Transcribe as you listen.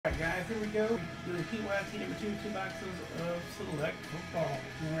Alright guys, here we go. Doing PYT number 2 boxes of select football.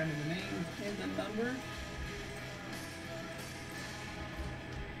 We're running the names and the numbers.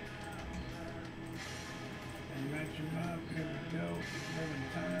 And match them up. Here we go. 11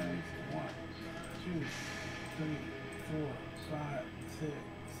 times. 1, 2, 3, 4, 5, 6,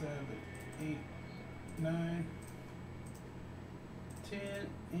 7, 8, 9, 10,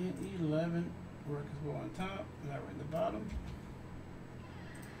 and 11. Work is well on top. That right at the bottom.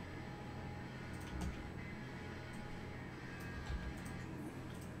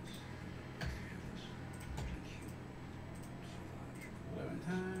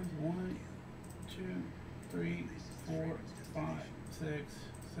 Times 1, 2, 3, 4, 5, 6,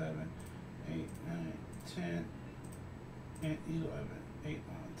 7, 8, 9, 10, and 11. 8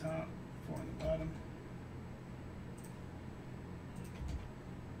 on top, 4 on the bottom.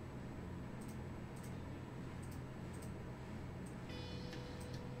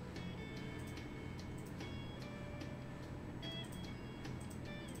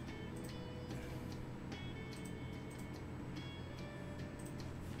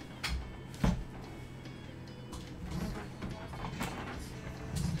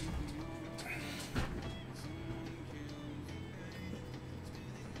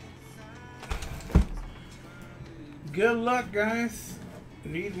 Good luck, guys.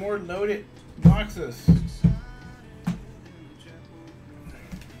 Need more loaded boxes.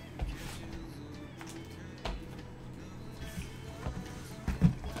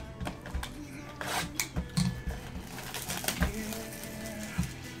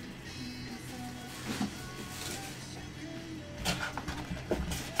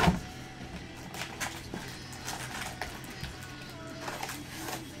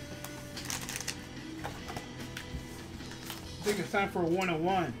 I think it's time for a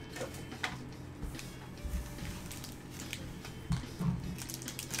 101.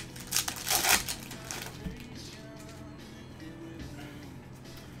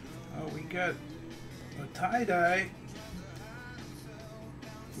 Oh, we got a tie-dye.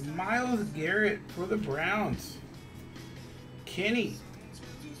 Myles Garrett for the Browns. Kenny,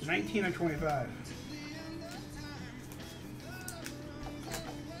 19 of 25.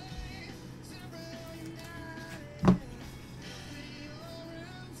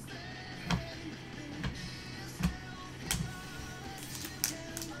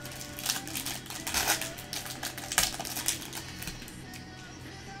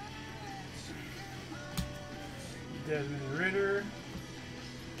 Desmond Ritter,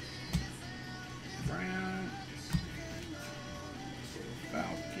 Brown,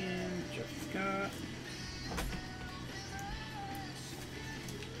 Falcon, Jeff Scott,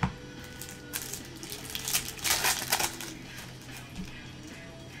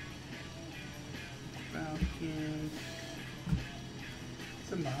 Falcons,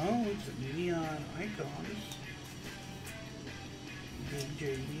 some Mahomes, neon icons, Big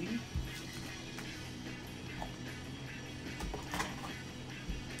JD.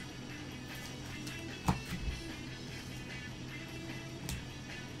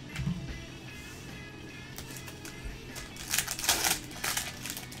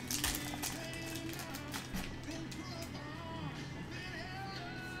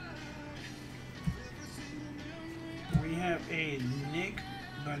 We have a Nick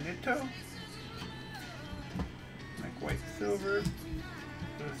Bonito, like white silver.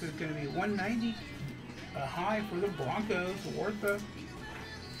 So this is going to be 190, a high for the Broncos, worth the.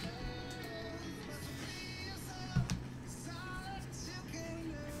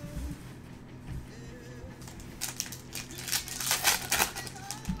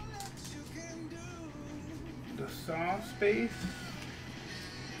 The soft space,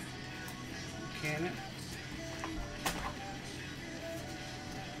 Cannon.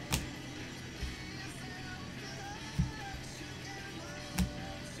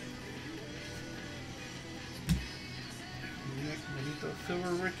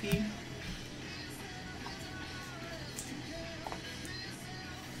 Silver rookie.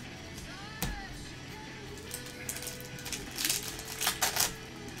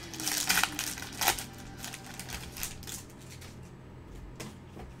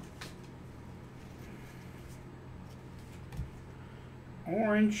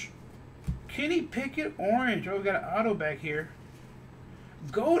 Orange. Kenny Pickett orange. Oh, we got an auto back here.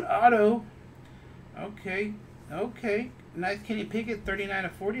 Gold auto. Okay. Okay. Nice Kenny Pickett, 39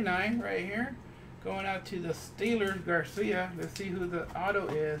 of 49 right here. Going out to the Steelers, Garcia. Let's see who the auto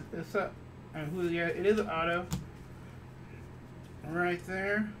is. It's up. And who? Yeah, it is an auto. Right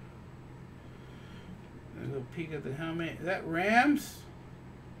there. A little peek at the helmet. Is that Rams?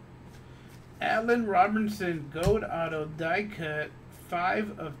 Allen Robinson, gold auto, die cut,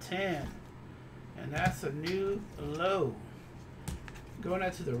 5 of 10. And that's a new low. Going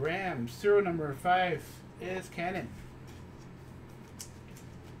out to the Rams. Serial number 5 is Cannon.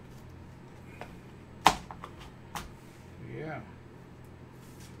 Yeah.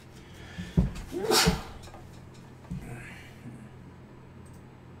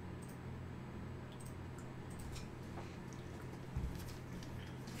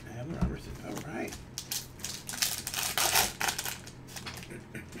 All right.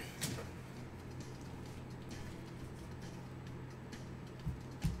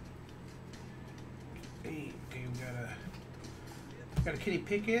 Okay, we got a Kenny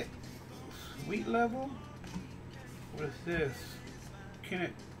Pickett, sweet level. What is this?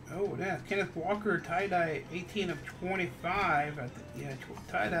 Kenneth Walker tie-dye, 18 of 25.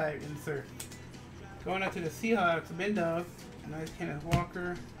 Tie-dye insert. Going out to the Seahawks, Ben Dog. Nice Kenneth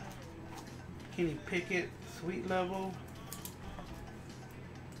Walker. Kenny Pickett, sweet level.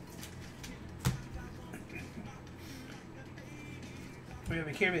 We have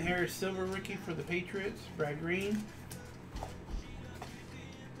a Kevin Harris silver rookie for the Patriots, Brad Green.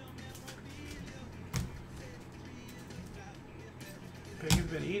 Pickett's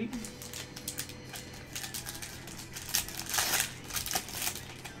been eating.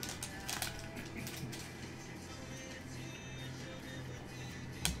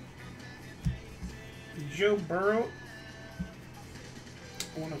 Joe Burrow,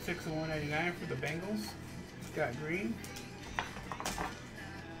 106 and 199 for the Bengals. Scott Green.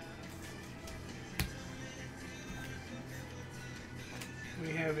 We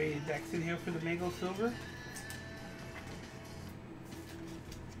have a Daxton Hill for the Bengals silver.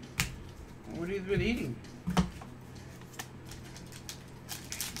 What he's been eating.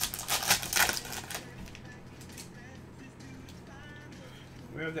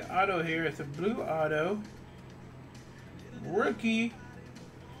 We have the auto here. It's a blue auto. Rookie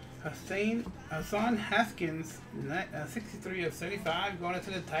Hassan Haskins, 63 of 75, going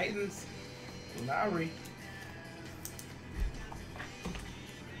into the Titans. Lowry.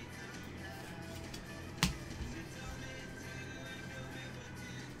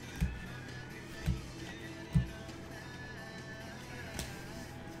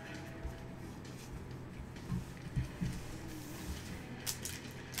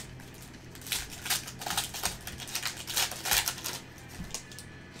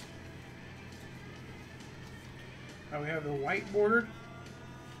 We have the white bordered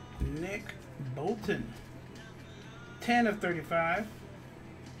Nick Bolton, 10 of 35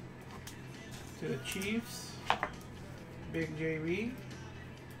 to the Chiefs. Big JB.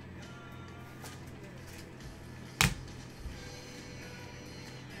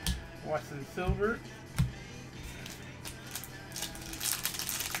 Watson silver.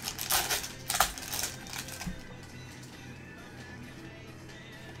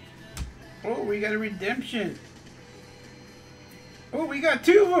 Oh, we got a redemption. Oh, we got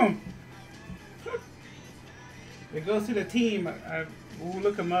 2 of them. It goes to the team. We'll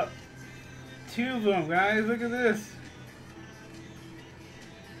look them up. 2 of them, guys. Look at this.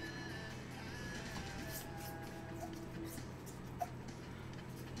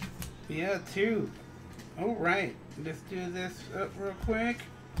 Yeah, 2. All right. Let's do this up real quick.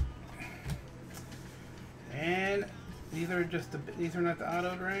 And these are not the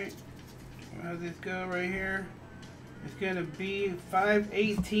autos, right? How does this go right here? It's going to be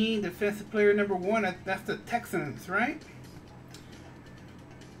 518, defensive player number 1. That's the Texans, right?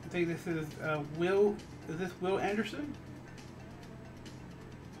 I think this is Will. Is this Will Anderson?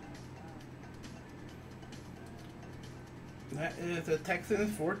 That is the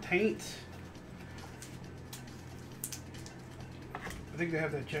Texans for Taint. I think they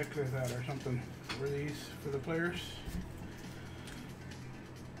have that checklist out or something for these, for the players.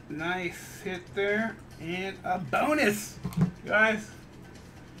 Nice hit there. And a bonus, guys.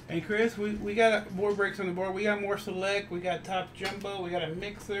 And Chris, we got more breaks on the board. We got more select. We got top jumbo. We got a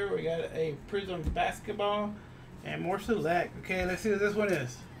mixer. We got a prism basketball, and more select. Okay, let's see what this one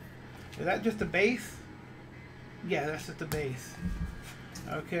is. Is that just the base? Yeah, that's just the base.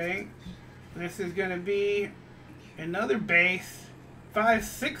 Okay, this is gonna be another base.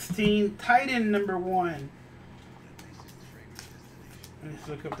 516 tight end number 1. Let's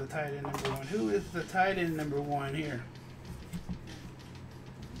look up the tight end number 1. Who is the tight end number 1 here?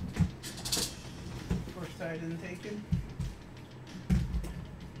 First tight end taken.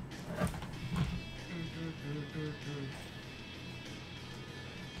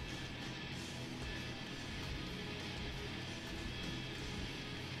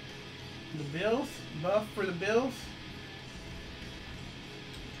 The Bills. Buff for the Bills.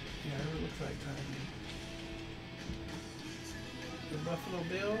 Yeah, it looks like tight end. The Buffalo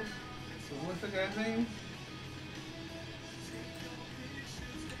Bills. So what's the guy's name?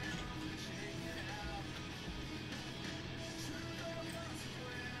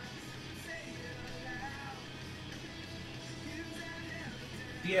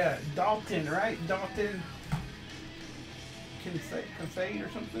 Yeah, Dalton, right? Dalton Kincaid or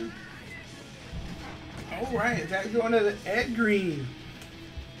something. All right, that's going to the Ed Green.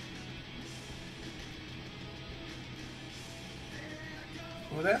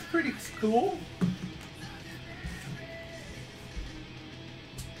 Well, that's pretty cool.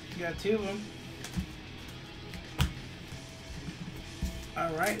 You got two of them.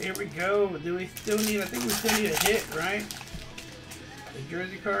 All right, here we go. Do we still need? I think we still need a hit, right? A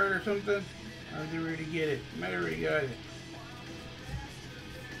jersey card or something? Or did we already get it? Might have already got it.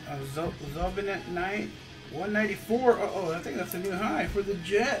 Zobin at night. 194. Uh-oh, I think that's a new high for the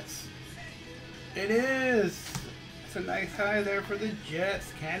Jets. It is. It's a nice high there for the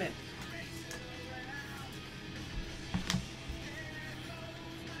Jets. Can it?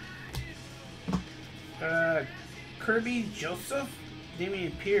 Kirby Joseph.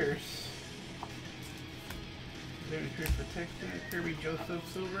 Damian Pierce. Damian Pierce protection. Kirby Joseph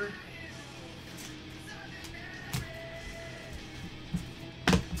silver.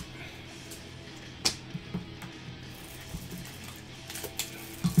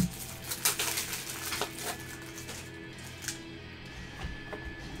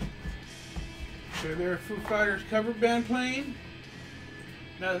 So there are Foo Fighters cover band playing.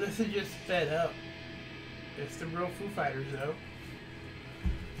 No, this is just sped up. It's the real Foo Fighters though.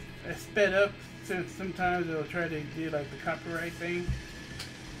 It's sped up since sometimes they'll try to do like the copyright thing.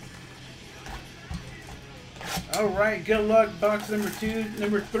 Alright, good luck. Box number 2.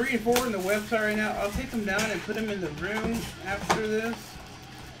 Number 3 and 4 in the website right now. I'll take them down and put them in the room after this.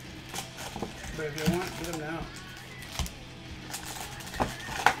 But if you want, put them down.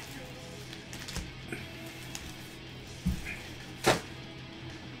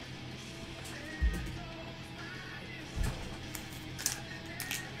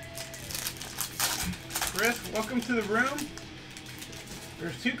 Chris, welcome to the room.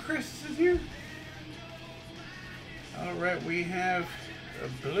 There's 2 Chris's here. Alright, we have a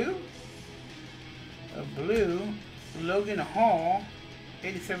blue Logan Hall,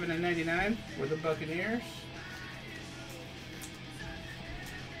 87/99 for the Buccaneers.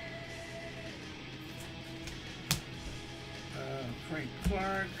 Frank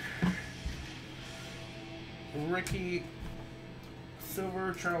Clark, Ricky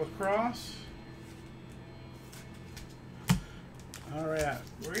Silver, Charles Cross. Alright,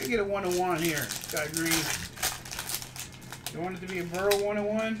 we're going to get a 1-1 here, Scott Green. You want it to be a Burrow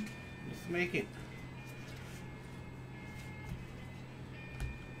 1-1? Let's make it.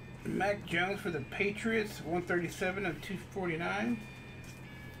 Mac Jones for the Patriots, 137/249.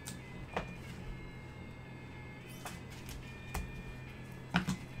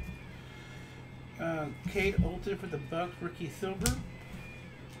 Kate Olton for the Bucks, Ricky Silver.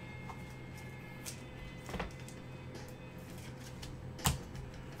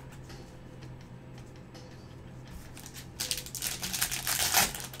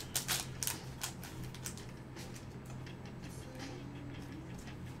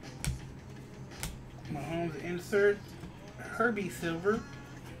 Mahomes insert, Herbie Silver.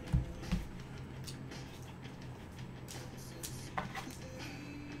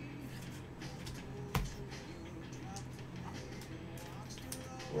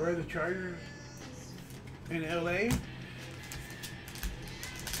 Where are the Chargers? In LA.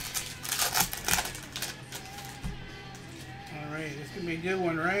 Alright, this could be a good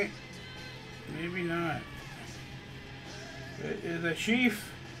one, right? Maybe not. It is a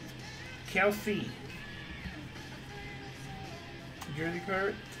Chief Kelsey. Jersey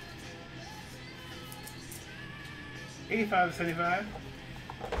card. 85/75.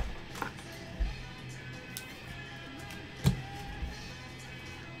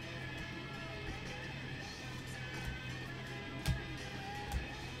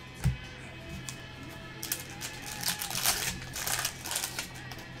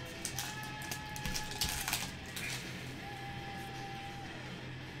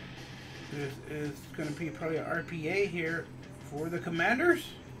 This is going to be probably an RPA here for the Commanders.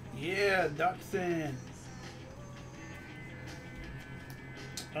 Yeah, Dotson.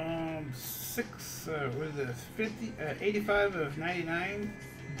 what is this? 85/99.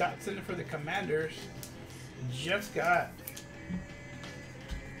 Dotson for the Commanders. Just got.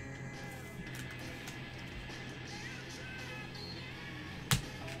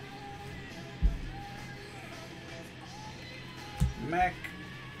 Mac.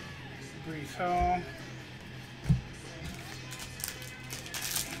 Brees Hall.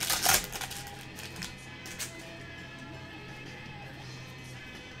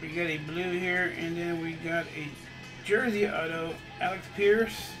 got a blue here, and then we got a jersey auto, Alex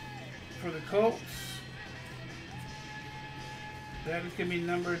Pierce for the Colts. That is going to be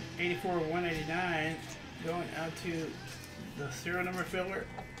numbered 84/189, going out to the serial number filler,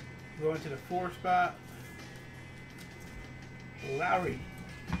 going to the 4 spot, Lowry.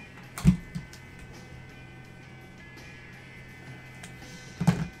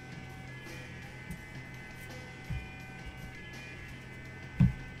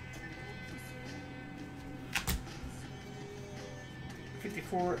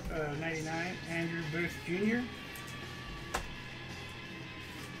 $54.99, Andrew Booth Jr.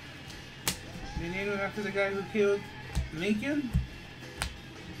 The name after the guy who killed Lincoln.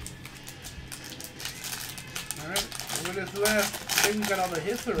 Alright, what is left? I think we got all the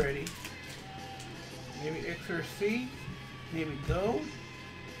hits already. Maybe X or C, maybe Gold,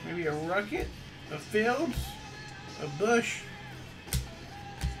 maybe a Rocket, a Fields, a Bush.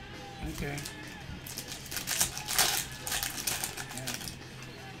 Okay.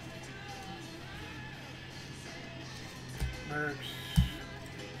 Burks,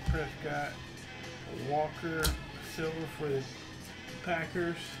 Prescott, Walker, silver for the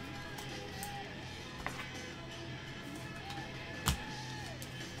Packers.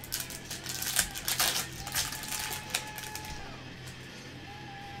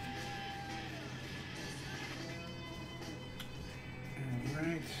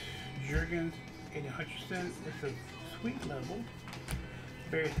 Alright, Jurgens, Aiden Hutchinson, it's a sweet level.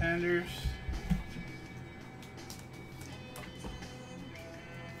 Barry Sanders.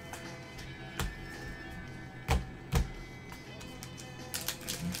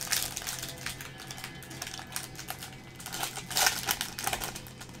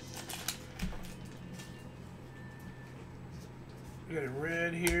 We got a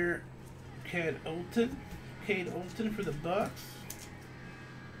red here, Cade Olton for the Bucks,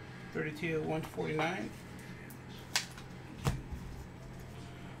 32/149.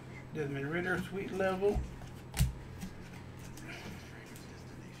 Desmond Ridder, sweet level.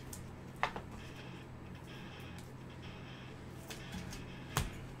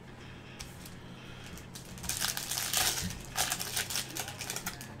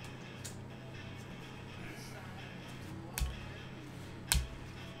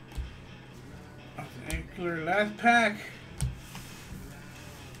 Last pack.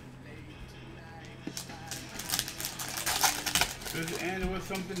 Let's end with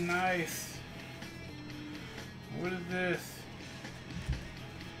something nice. What is this?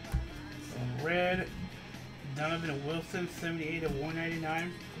 A red Donovan Wilson,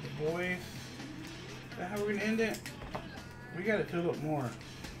 78/199 for the boys. Is that how we're gonna end it? We gotta fill up more.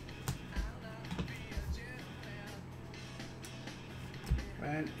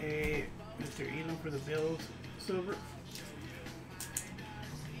 And a Mr. Elam for the Bills, silver.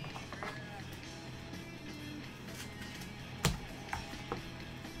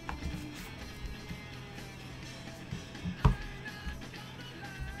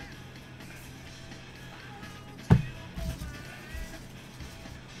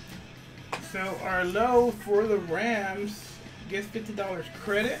 So our low for the Rams gets $50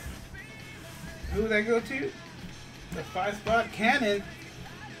 credit. Who would that go to? The 5 spot Cannon.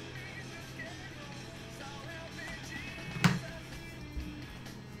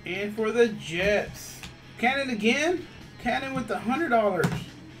 And for the Jets, Cannon again. Cannon with the $100,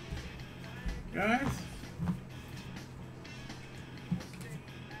 guys.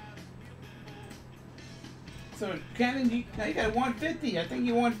 So Cannon, now you got 150. I think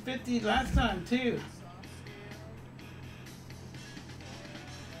you won 50 last time too.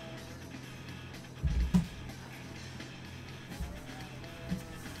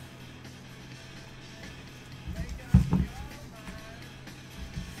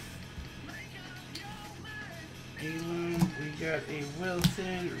 We got a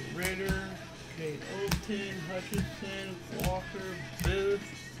Wilson, Ritter, Cade Olton, Hutchinson, Walker, Booth,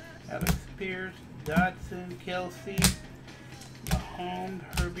 Alex Pierce, Dodson, Kelsey, Mahomes,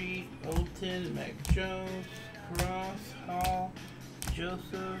 Herbie, Olton, Mac Jones, Cross, Hall,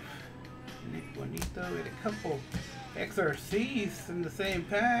 Joseph, Nick Juanito. We had a couple XRCs in the same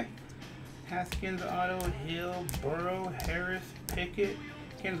pack. Haskins, Otto, Hill, Burrow, Harris, Pickett,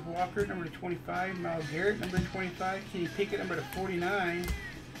 Kenneth Walker, number 25, Myles Garrett, number 25, Kenny Pickett, number 49,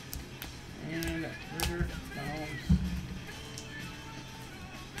 and Ritter, Mahomes.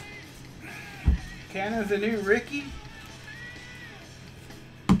 Cannon's a new Ricky.